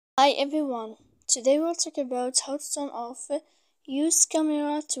Hi everyone, today we'll talk about how to turn off use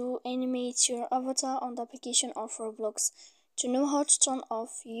camera to animate your avatar on the application of Roblox. To know how to turn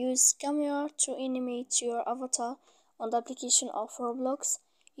off use camera to animate your avatar on the application of Roblox,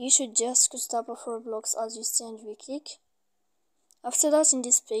 you should just go to the tab of Roblox as you see and we click. After that, in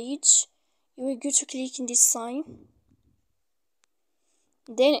this page, you will go to click in this sign.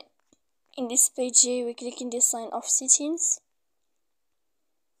 Then in this page here, we click in this sign of settings.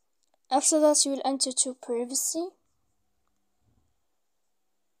 After that, you will enter to privacy.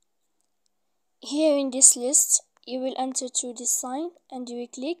 Here in this list, you will enter to this sign and you will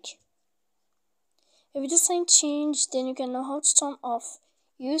click. If the sign change, then you can know how to turn off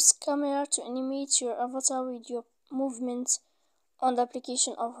use camera to animate your avatar with your movement on the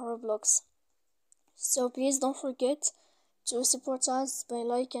application of Roblox. So please don't forget to support us by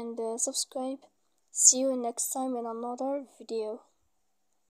like and subscribe. See you next time in another video.